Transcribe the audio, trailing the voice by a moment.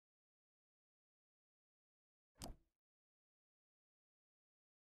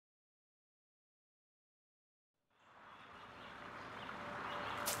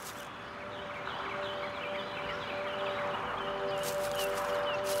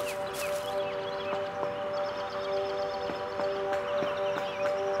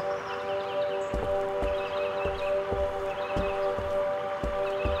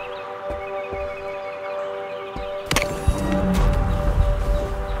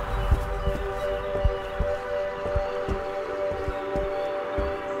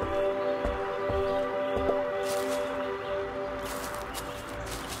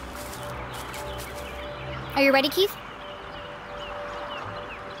You ready, Keith?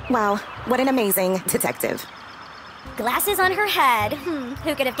 Wow, what an amazing detective. Glasses on her head.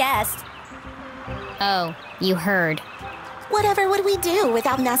 Who could have guessed? Oh, you heard. Whatever would we do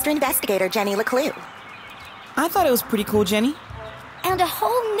without Master Investigator Jenny LeCule? I thought it was pretty cool, Jenny. And a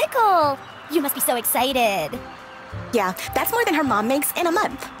whole nickel! You must be so excited. Yeah, that's more than her mom makes in a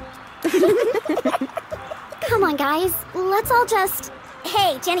month. Come on, guys. Let's all just...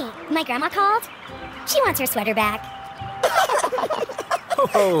 Hey, Jenny, my grandma called. She wants her sweater back.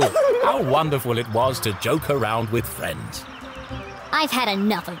 Oh, how wonderful it was to joke around with friends. I've had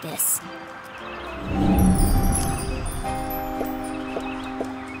enough of this.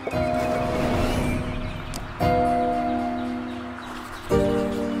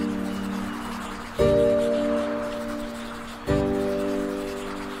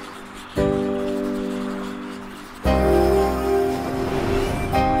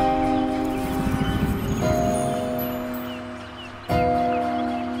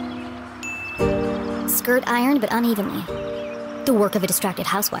 Skirt ironed but unevenly. The work of a distracted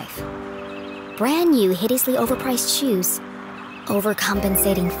housewife. Brand new, hideously overpriced shoes.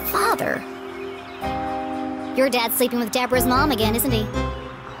 Overcompensating father. Your dad's sleeping with Deborah's mom again, isn't he?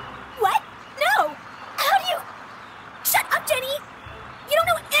 What? No! How do you... Shut up, Jenny! You don't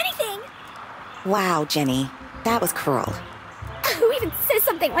know anything! Wow, Jenny, that was cruel. Who even says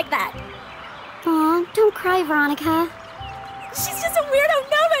something like that? Aw, don't cry, Veronica. She's just a weirdo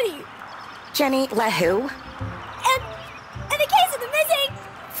nobody! Jenny, let who? And the case of the missing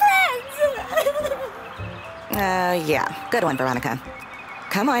friends! Yeah, good one, Veronica.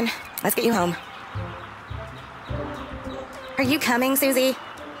 Come on, let's get you home. Are you coming, Susie?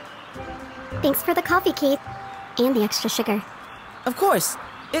 Thanks for the coffee, Keith. And the extra sugar. Of course.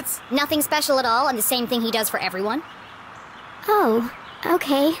 It's... Nothing special at all, and the same thing he does for everyone? Oh,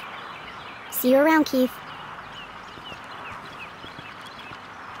 okay. See you around, Keith.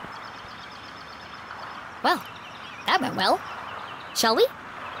 Well, that went well. Shall we?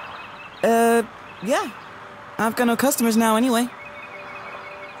 Yeah. I've got no customers now anyway.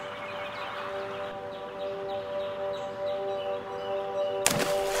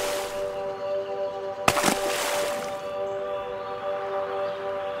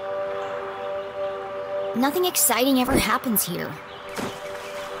 Nothing exciting ever happens here.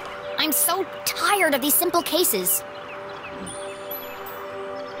 I'm so tired of these simple cases.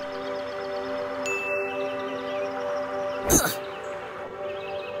 Ugh.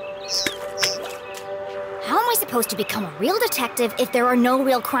 How am I supposed to become a real detective if there are no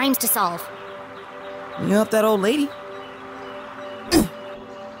real crimes to solve? You help that old lady?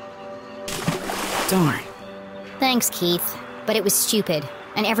 Darn. Thanks, Keith. But it was stupid,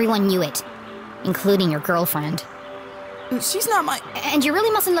 and everyone knew it. Including your girlfriend. She's not my... And you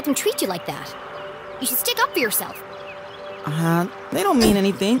really mustn't let them treat you like that. You should stick up for yourself. They don't mean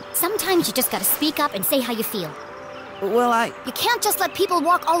anything. Sometimes you just gotta speak up and say how you feel. Well, You can't just let people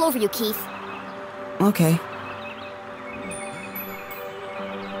walk all over you, Keith. Okay.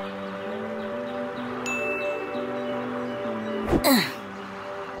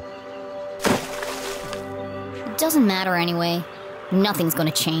 It doesn't matter anyway. Nothing's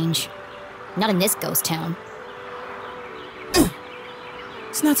gonna change. Not in this ghost town.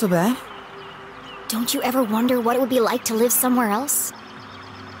 It's not so bad. Don't you ever wonder what it would be like to live somewhere else?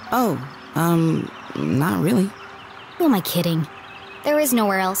 Oh, not really. Who am I kidding? There is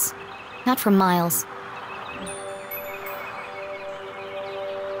nowhere else. Not for miles.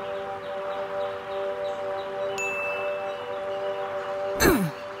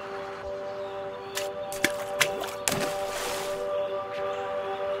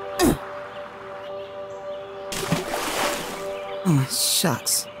 Oh,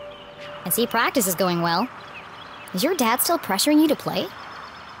 shucks. I see practice is going well. Is your dad still pressuring you to play?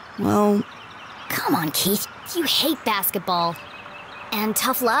 Well... Come on, Keith. You hate basketball. And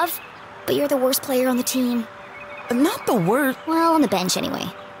tough love, but you're the worst player on the team. Not the worst. Well, on the bench anyway.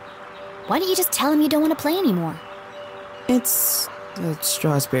 Why don't you just tell him you don't want to play anymore? It's the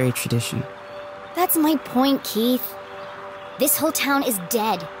Strasberry tradition. That's my point, Keith. This whole town is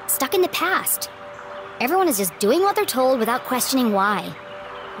dead, stuck in the past. Everyone is just doing what they're told without questioning why.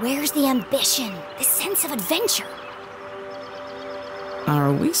 Where's the ambition, the sense of adventure?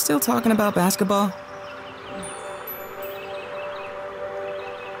 Are we still talking about basketball?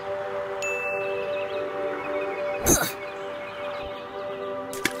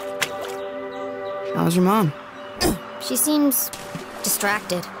 How's your mom? She seems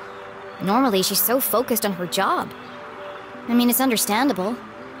distracted. Normally, she's so focused on her job. I mean, it's understandable.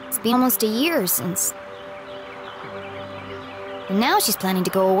 It's been almost a year since... And now she's planning to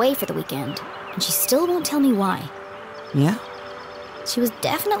go away for the weekend. and she still won't tell me why. Yeah? She was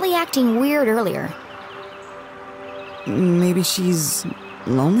definitely acting weird earlier. Maybe she's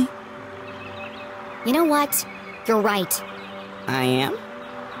lonely? You know what? You're right. I am?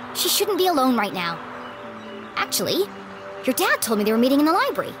 She shouldn't be alone right now. Actually, your dad told me they were meeting in the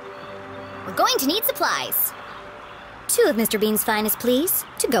library. We're going to need supplies. 2 of Mr. Bean's finest, please.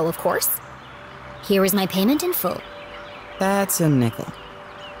 To go, of course. Here is my payment in full. That's a nickel.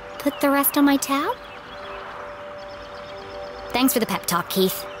 Put the rest on my tab? Thanks for the pep talk,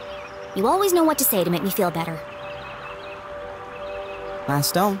 Keith. You always know what to say to make me feel better. Last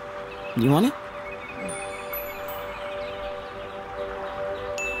stone. You want it?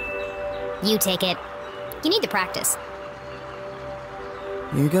 You take it. You need to practice.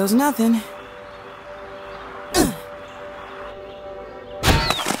 Here goes nothing.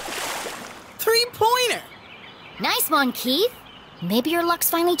 Three-pointer! Nice one, Keith. Maybe your luck's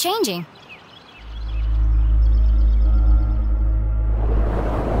finally changing.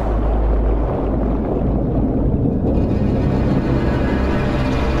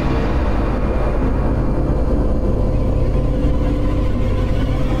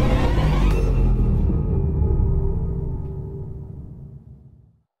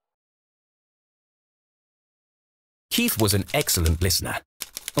 Keith was an excellent listener.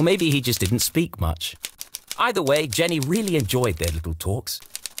 Or maybe he just didn't speak much. Either way, Jenny really enjoyed their little talks.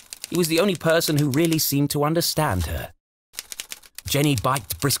 He was the only person who really seemed to understand her. Jenny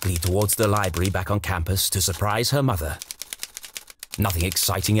biked briskly towards the library back on campus to surprise her mother. Nothing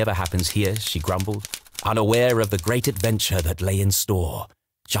exciting ever happens here, she grumbled, unaware of the great adventure that lay in store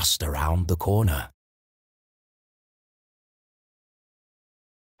just around the corner.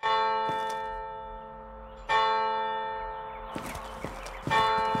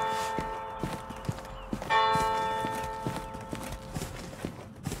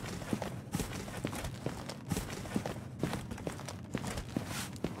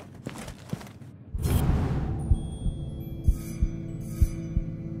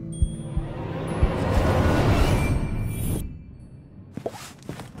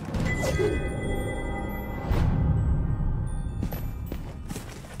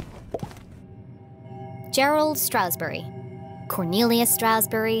 Gerald Stroudsbury. Cornelius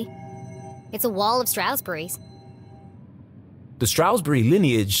Stroudsbury. It's a wall of Stroudsburys. The Stroudsbury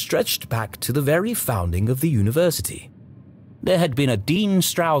lineage stretched back to the very founding of the university. There had been a Dean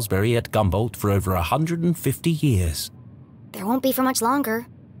Stroudsbury at Gumboldt for over 150 years. There won't be for much longer.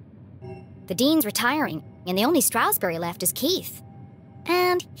 The dean's retiring, and the only Stroudsbury left is Keith.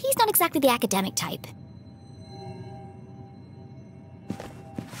 And he's not exactly the academic type.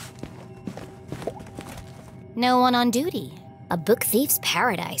 No one on duty. A book thief's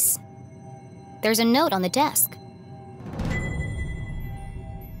paradise. There's a note on the desk.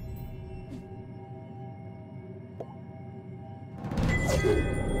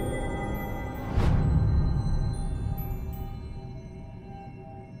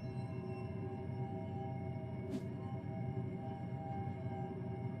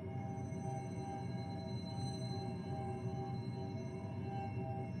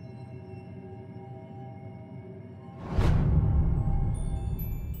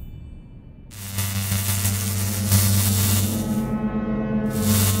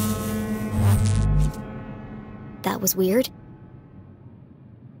 That was weird.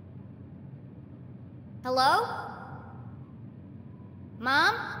 Hello?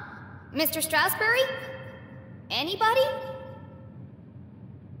 Mom? Mr. Stroudsbury? Anybody?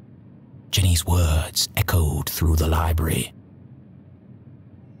 Jenny's words echoed through the library.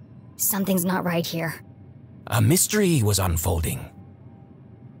 Something's not right here. A mystery was unfolding.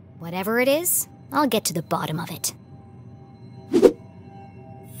 Whatever it is, I'll get to the bottom of it.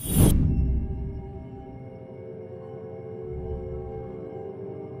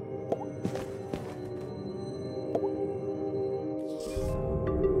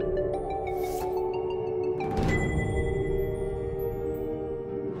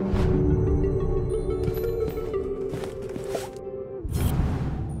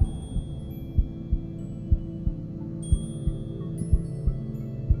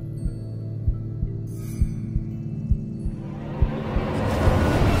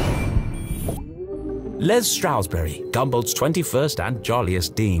 Les Stroudsbury, Gumboldt's 21st and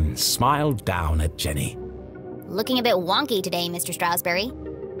jolliest dean, smiled down at Jenny. Looking a bit wonky today, Mr. Stroudsbury.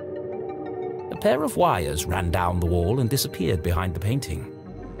 A pair of wires ran down the wall and disappeared behind the painting.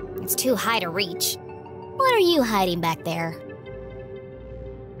 It's too high to reach. What are you hiding back there?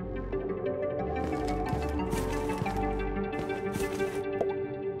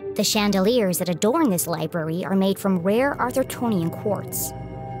 The chandeliers that adorn this library are made from rare Arthurtonian quartz.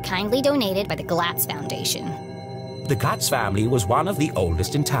 Kindly donated by the Glatz Foundation. The Glatz family was one of the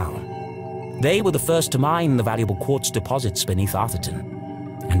oldest in town. They were the first to mine the valuable quartz deposits beneath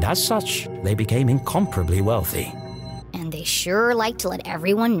Arthurton. And as such, they became incomparably wealthy. And they sure like to let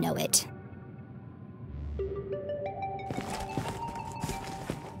everyone know it.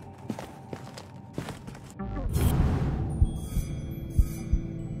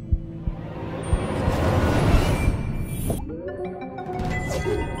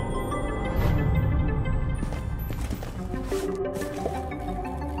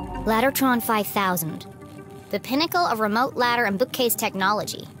 Laddertron 5000, the pinnacle of remote ladder and bookcase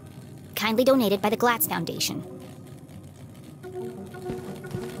technology. Kindly donated by the Glatz Foundation.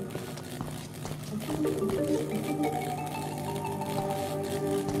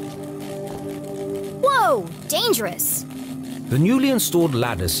 Whoa! Dangerous! The newly installed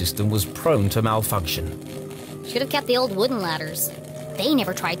ladder system was prone to malfunction. Should have kept the old wooden ladders. They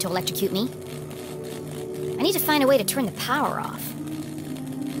never tried to electrocute me. I need to find a way to turn the power off.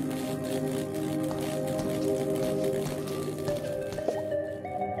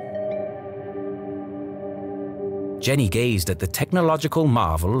 Jenny gazed at the technological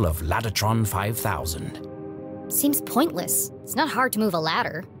marvel of Laddertron 5000. Seems pointless. It's not hard to move a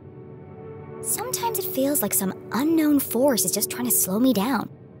ladder. Sometimes it feels like some unknown force is just trying to slow me down.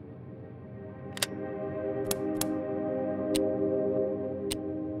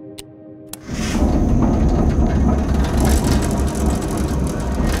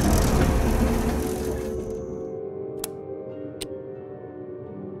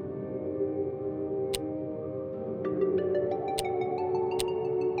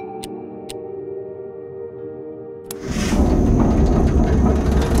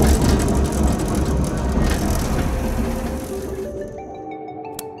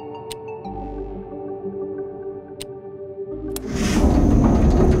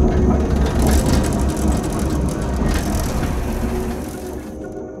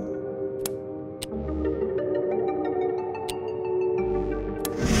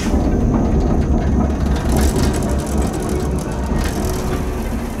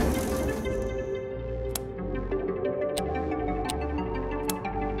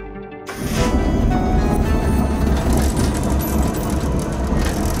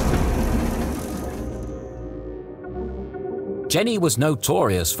 Jenny was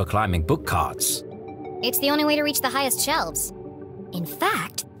notorious for climbing book carts. It's the only way to reach the highest shelves. In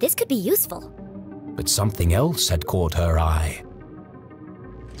fact, this could be useful. But something else had caught her eye.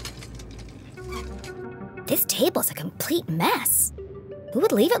 This table's a complete mess. Who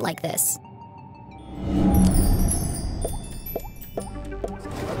would leave it like this?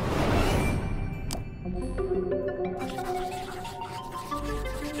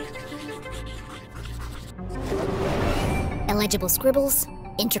 Illegible scribbles,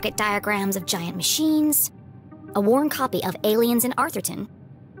 intricate diagrams of giant machines, a worn copy of Aliens in Arthurton.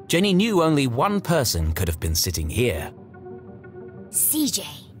 Jenny knew only one person could have been sitting here. CJ.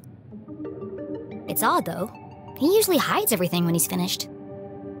 It's odd, though. He usually hides everything when he's finished.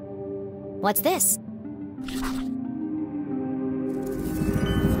 What's this?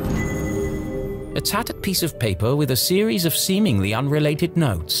 A tattered piece of paper with a series of seemingly unrelated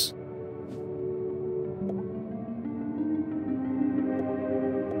notes.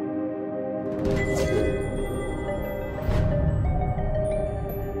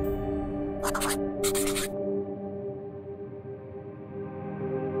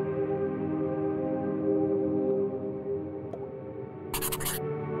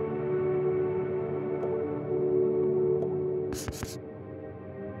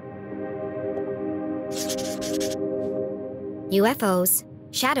 UFOs,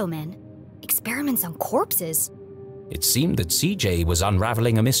 shadow men, experiments on corpses. It seemed that CJ was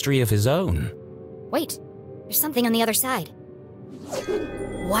unraveling a mystery of his own. Wait, there's something on the other side.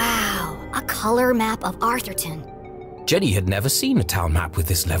 Wow, a color map of Arthurton. Jenny had never seen a town map with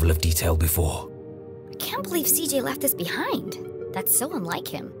this level of detail before. I can't believe CJ left this behind. That's so unlike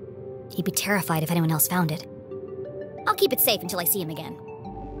him. He'd be terrified if anyone else found it. I'll keep it safe until I see him again.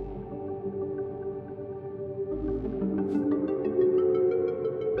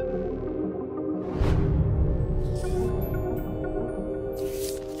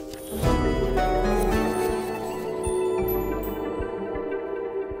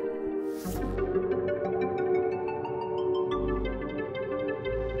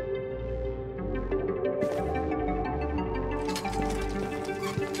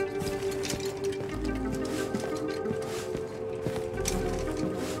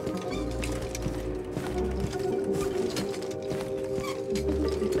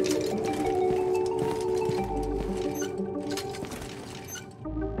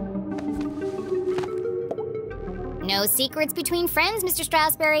 No secrets between friends, Mr.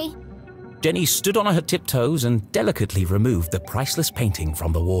 Strasberry. Jenny stood on her tiptoes and delicately removed the priceless painting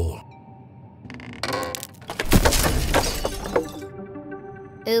from the wall.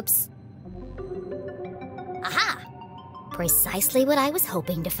 Oops. Aha! Precisely what I was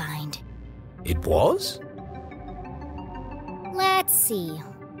hoping to find. It was? Let's see.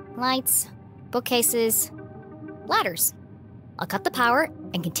 Lights, bookcases, ladders. I'll cut the power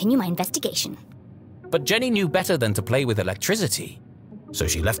and continue my investigation. But Jenny knew better than to play with electricity, so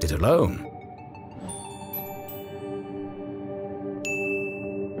she left it alone.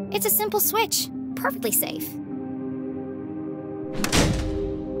 It's a simple switch. Perfectly safe.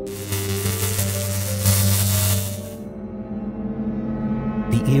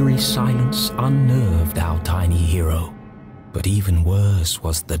 The eerie silence unnerved our tiny hero. But even worse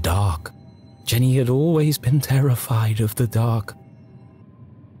was the dark. Jenny had always been terrified of the dark.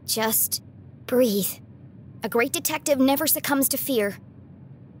 Just breathe. A great detective never succumbs to fear.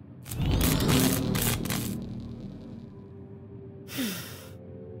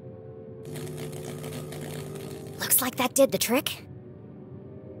 Looks like that did the trick.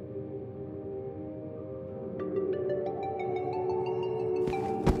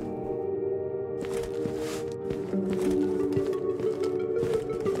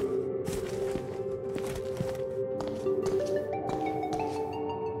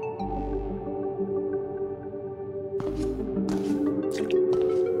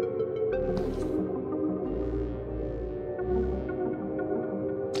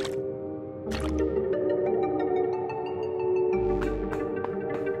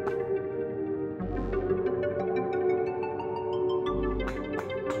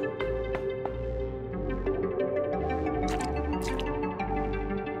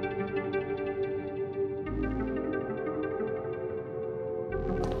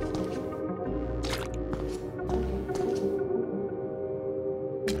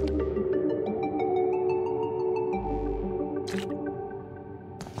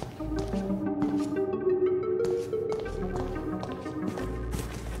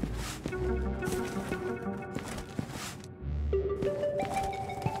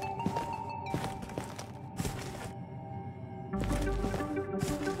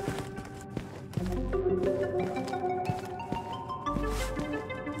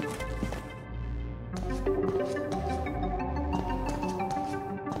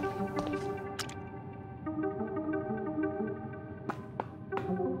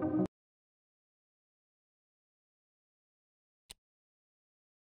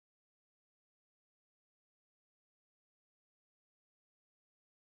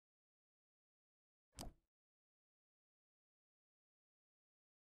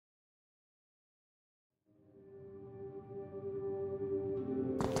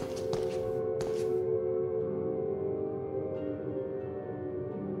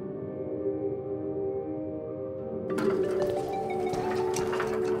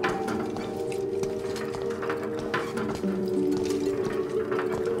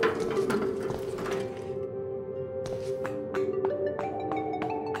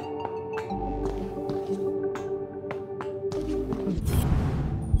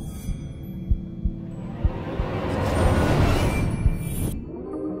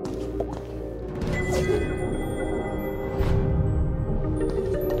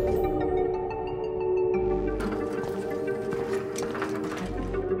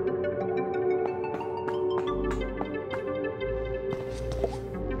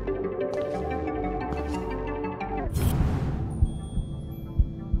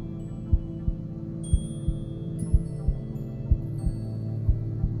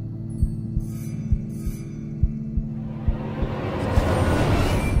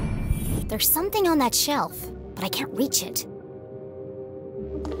 There's something on that shelf, but I can't reach it.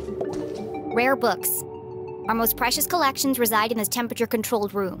 Rare books. Our most precious collections reside in this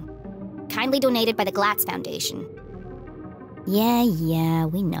temperature-controlled room. Kindly donated by the Glatz Foundation. Yeah,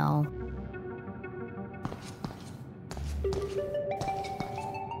 we know.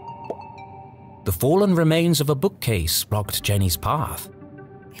 The fallen remains of a bookcase blocked Jenny's path.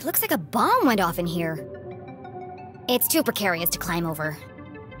 It looks like a bomb went off in here. It's too precarious to climb over.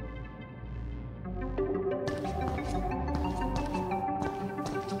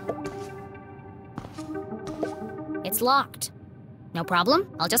 It's locked. No problem,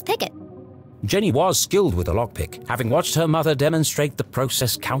 I'll just pick it. Jenny was skilled with a lockpick, having watched her mother demonstrate the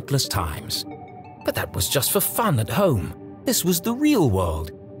process countless times. But that was just for fun at home. This was the real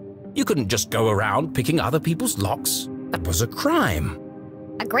world. You couldn't just go around picking other people's locks. That was a crime.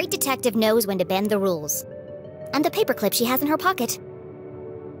 A great detective knows when to bend the rules. And the paperclip she has in her pocket.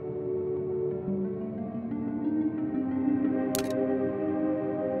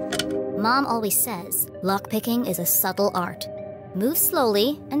 Mom always says, lockpicking is a subtle art. Move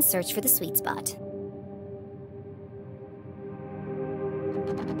slowly and search for the sweet spot.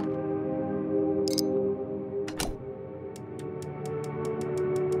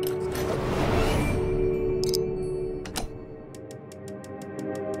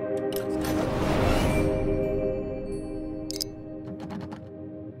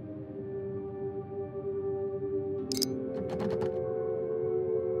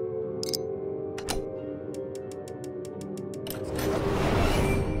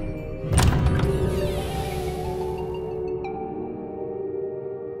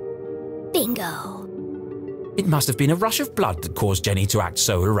 Bingo! It must have been a rush of blood that caused Jenny to act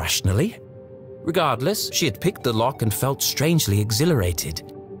so irrationally. Regardless, she had picked the lock and felt strangely exhilarated.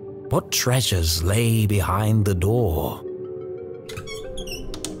 What treasures lay behind the door?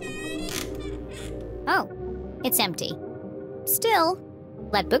 Oh, it's empty. Still,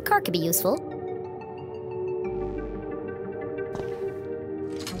 that bookcart could be useful.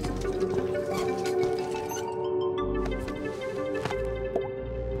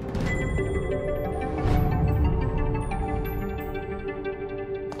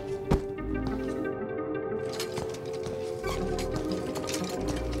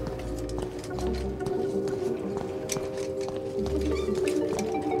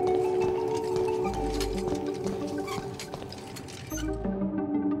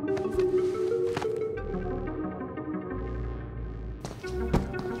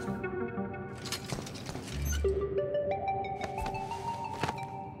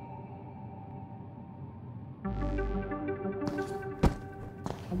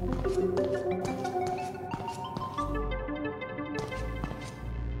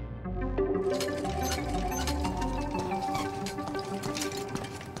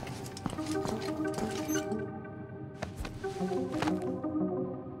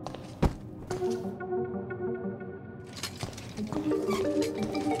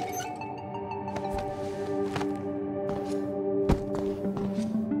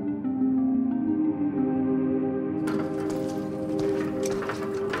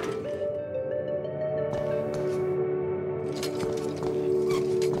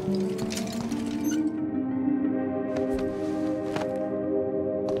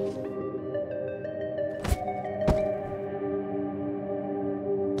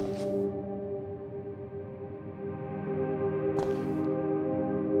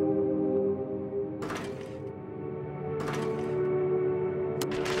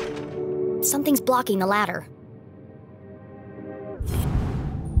 Something's blocking the ladder.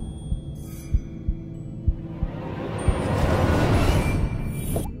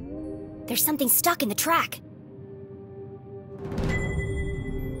 There's something stuck in the track.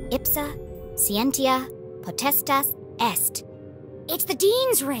 Ipsa, scientia, potestas, est. It's the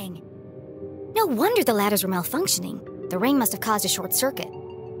Dean's ring! No wonder the ladders were malfunctioning. The ring must have caused a short circuit.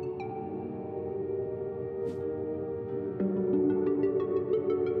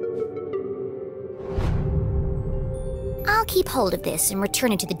 I'll keep hold of this and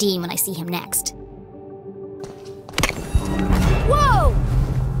return it to the Dean when I see him next. Whoa!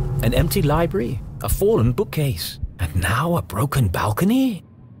 An empty library, a fallen bookcase, and now a broken balcony?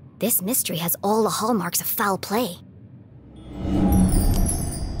 This mystery has all the hallmarks of foul play.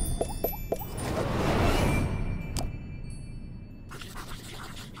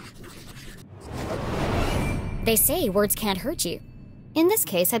 They say words can't hurt you. In this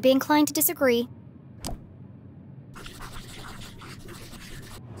case, I'd be inclined to disagree.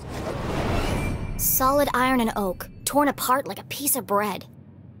 Solid iron and oak, torn apart like a piece of bread.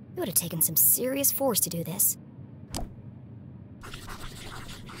 It would have taken some serious force to do this.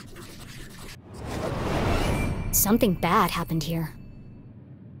 Something bad happened here.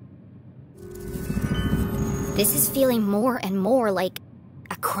 This is feeling more and more like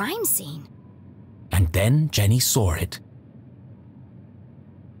a crime scene. And then Jenny saw it.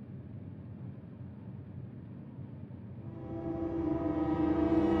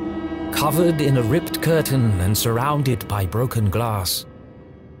 Covered in a ripped curtain and surrounded by broken glass.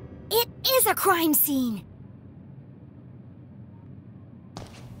 It is a crime scene!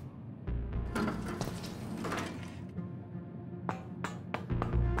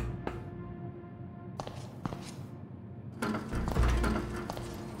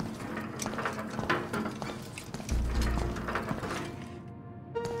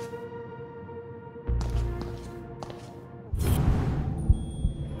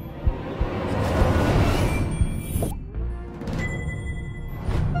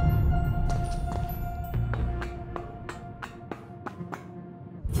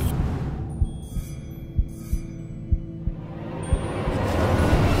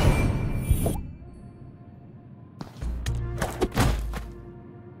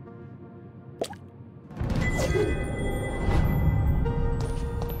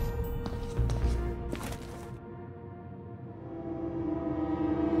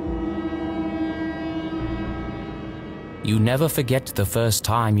 You never forget the first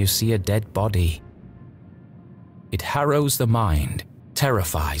time you see a dead body. It harrows the mind,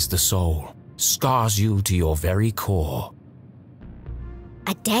 terrifies the soul, scars you to your very core.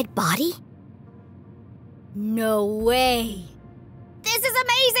 A dead body? No way! This is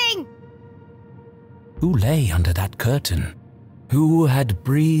amazing! Who lay under that curtain? Who had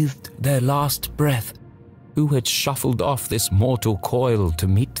breathed their last breath? Who had shuffled off this mortal coil to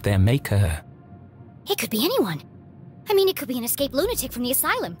meet their maker? It could be anyone. I mean, it could be an escaped lunatic from the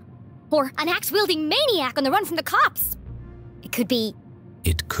asylum. Or an axe-wielding maniac on the run from the cops. It could be...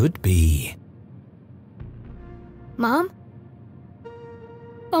 It could be... Mom?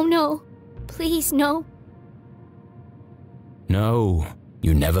 Oh no. Please, no. No,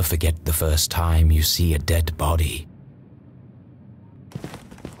 you never forget the first time you see a dead body.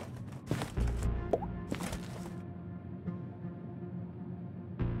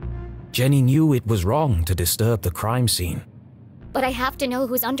 Jenny knew it was wrong to disturb the crime scene. But I have to know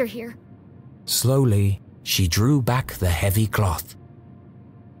who's under here. Slowly, she drew back the heavy cloth.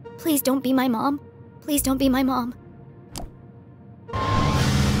 Please don't be my mom. Please don't be my mom.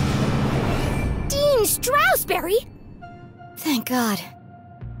 Dean Stroudsbury! Thank God.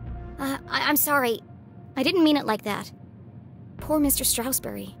 I'm sorry. I didn't mean it like that. Poor Mr.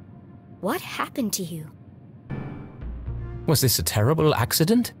 Stroudsbury. What happened to you? Was this a terrible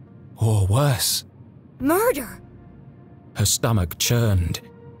accident? Or worse? Murder! Her stomach churned.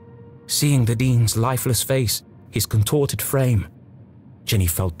 Seeing the Dean's lifeless face, his contorted frame, Jenny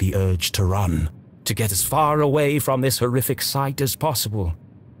felt the urge to run, to get as far away from this horrific sight as possible.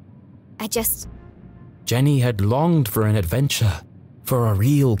 Jenny had longed for an adventure, for a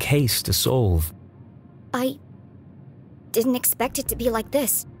real case to solve. I didn't expect it to be like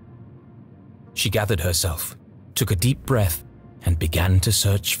this. She gathered herself, took a deep breath, and began to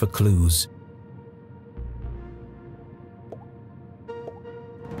search for clues.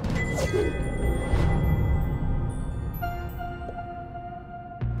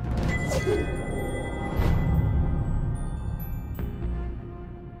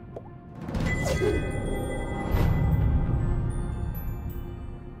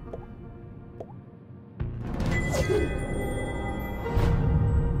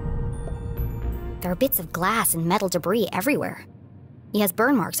 There are bits of glass and metal debris everywhere. He has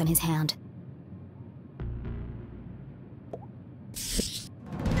burn marks on his hand.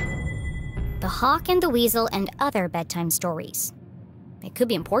 The Hawk and the Weasel and other bedtime stories. It could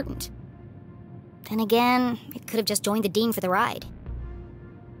be important. Then again, it could have just joined the Dean for the ride.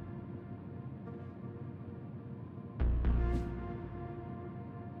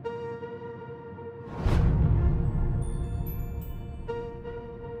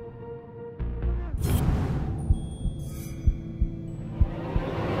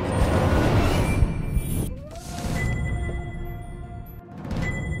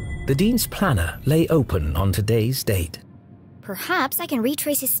 The Dean's planner lay open on today's date. Perhaps I can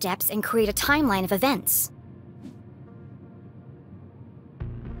retrace his steps and create a timeline of events.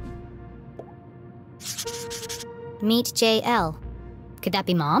 Meet JL. Could that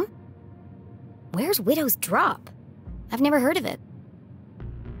be Mom? Where's Widow's Drop? I've never heard of it.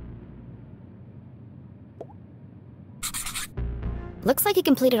 Looks like he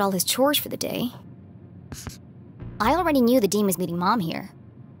completed all his chores for the day. I already knew the Dean was meeting Mom here.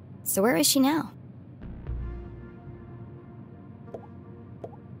 So where is she now?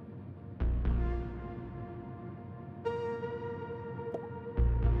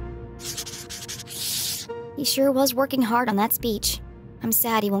 He sure was working hard on that speech. I'm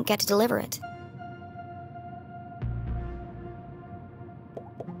sad he won't get to deliver it.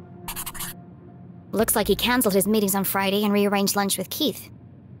 Looks like he canceled his meetings on Friday and rearranged lunch with Keith.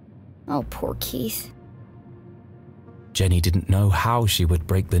 Oh, poor Keith. Jenny didn't know how she would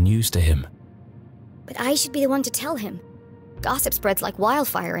break the news to him. But I should be the one to tell him. Gossip spreads like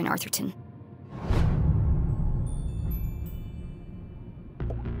wildfire in Arthurton.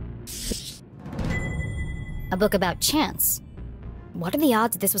 A book about chance. What are the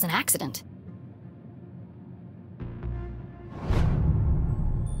odds this was an accident?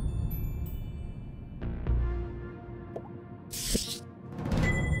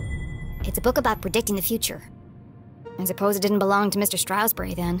 It's a book about predicting the future. I suppose it didn't belong to Mr.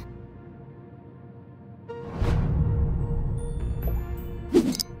 Stroudsbury then.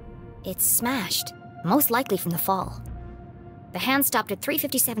 It's smashed, most likely from the fall. The hand stopped at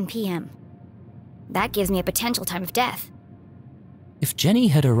 3:57 p.m. That gives me a potential time of death. If Jenny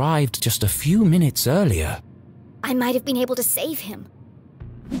had arrived just a few minutes earlier... I might have been able to save him.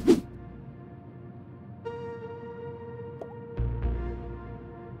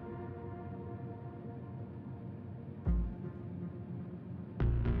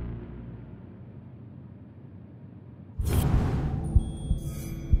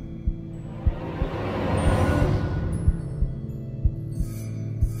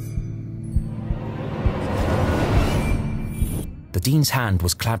 dean's hand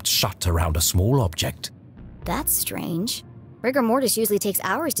was clamped shut around a small object. That's strange. Rigor mortis usually takes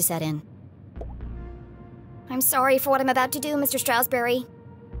hours to set in. I'm sorry for what I'm about to do, Mr. Stroudsbury,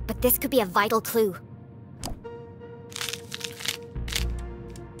 but this could be a vital clue.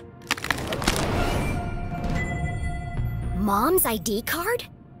 Mom's ID card?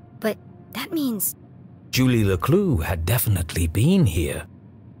 But that means Julie LeCule had definitely been here.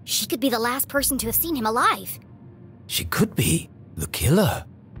 she could be the last person to have seen him alive. She could be the killer.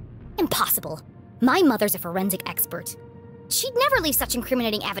 Impossible. My mother's a forensic expert. She'd never leave such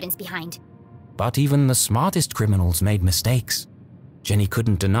incriminating evidence behind. But even the smartest criminals made mistakes. Jenny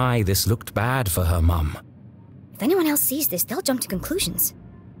couldn't deny this looked bad for her mum. If anyone else sees this, they'll jump to conclusions.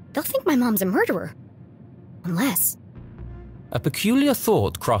 They'll think my mom's a murderer. Unless... A peculiar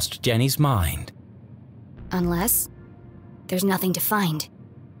thought crossed Jenny's mind. Unless... there's nothing to find.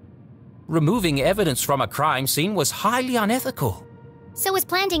 Removing evidence from a crime scene was highly unethical. So is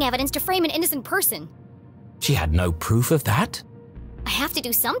planting evidence to frame an innocent person. She had no proof of that. I have to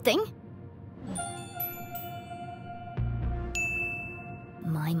do something.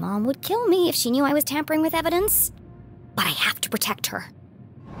 My mom would kill me if she knew I was tampering with evidence. But I have to protect her.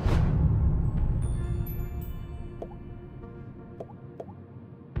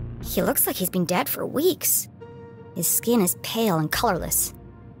 He looks like he's been dead for weeks. His skin is pale and colorless.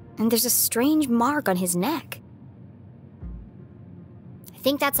 And there's a strange mark on his neck. I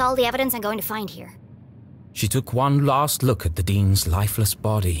think that's all the evidence I'm going to find here. She took one last look at the dean's lifeless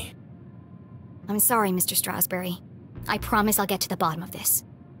body. I'm sorry, Mr. Stroudsbury. I promise I'll get to the bottom of this.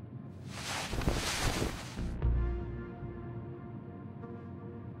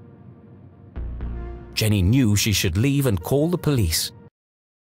 Jenny knew she should leave and call the police.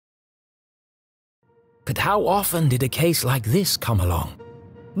 But how often did a case like this come along?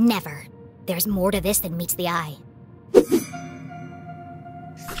 Never. There's more to this than meets the eye.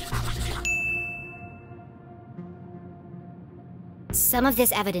 Some of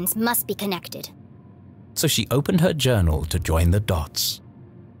this evidence must be connected. So she opened her journal to join the dots.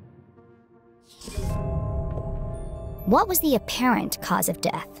 What was the apparent cause of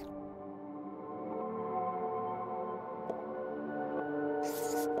death?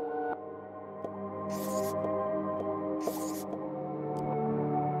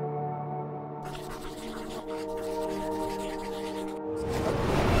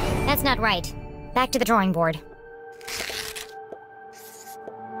 That's not right. Back to the drawing board.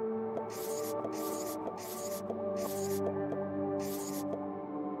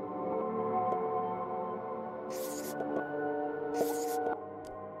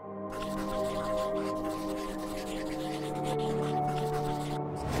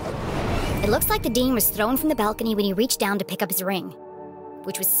 It looks like the dean was thrown from the balcony when he reached down to pick up his ring,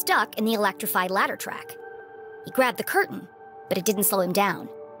 which was stuck in the electrified ladder track. He grabbed the curtain, but it didn't slow him down.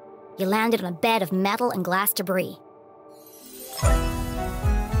 He landed on a bed of metal and glass debris.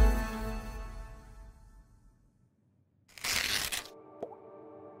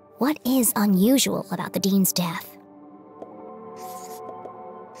 What is unusual about the dean's death?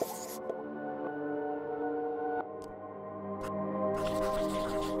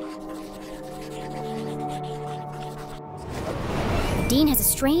 The dean has a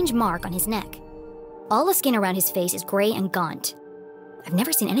strange mark on his neck. All the skin around his face is gray and gaunt. I've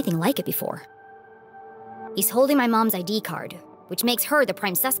never seen anything like it before. He's holding my mom's ID card, which makes her the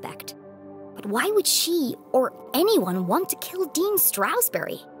prime suspect. But why would she, or anyone, want to kill Dean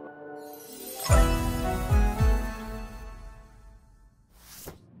Stroudsbury?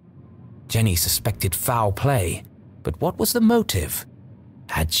 Jenny suspected foul play, but what was the motive?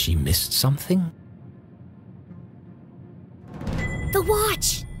 Had she missed something? The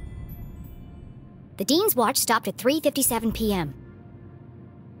watch! The dean's watch stopped at 3:57 p.m.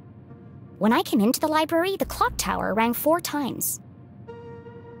 When I came into the library, the clock tower rang 4 times.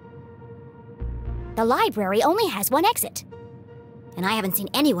 The library only has one exit, and I haven't seen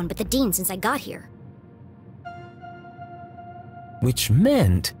anyone but the dean since I got here. Which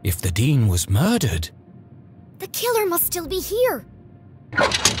meant if the dean was murdered... The killer must still be here!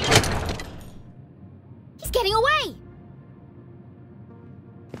 He's getting away!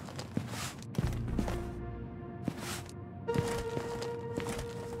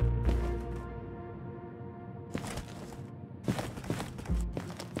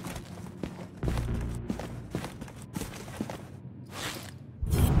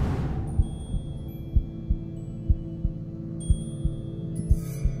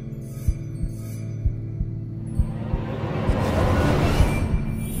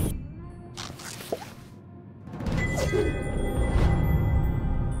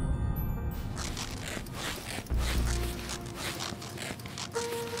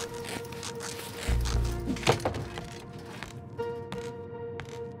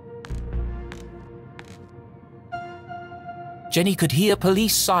 Jenny could hear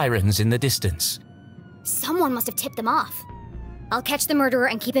police sirens in the distance. Someone must have tipped them off. I'll catch the murderer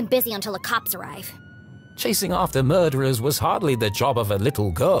and keep him busy until the cops arrive. Chasing after murderers was hardly the job of a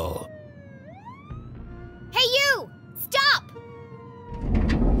little girl. Hey you! Stop!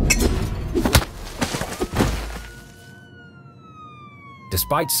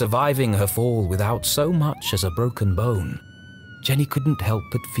 Despite surviving her fall without so much as a broken bone, Jenny couldn't help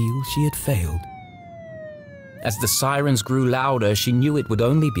but feel she had failed. As the sirens grew louder, she knew it would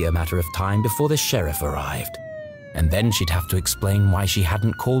only be a matter of time before the sheriff arrived. And then she'd have to explain why she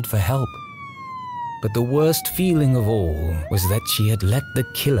hadn't called for help. But the worst feeling of all was that she had let the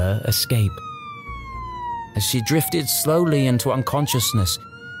killer escape. As she drifted slowly into unconsciousness,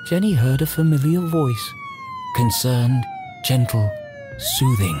 Jenny heard a familiar voice. Concerned, gentle,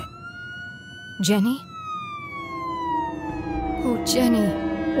 soothing. Jenny? Oh, Jenny,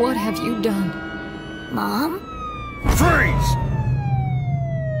 what have you done? Mom? Freeze!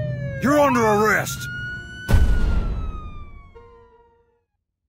 You're under arrest!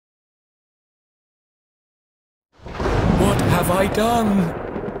 What have I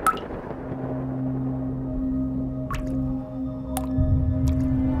done?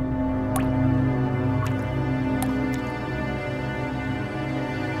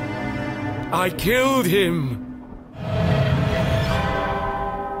 I killed him!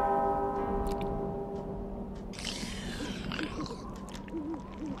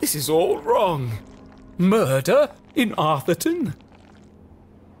 This is all wrong. Murder in Arthurton?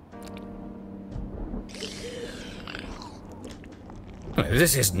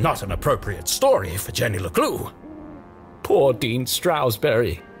 This is not an appropriate story for Jenny LeCule. Poor Dean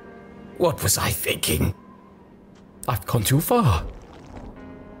Stroudsbury. What was I thinking? I've gone too far.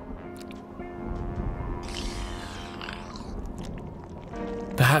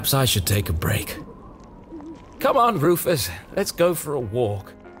 Perhaps I should take a break. Come on, Rufus, let's go for a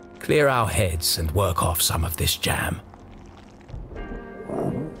walk. Clear our heads and work off some of this jam.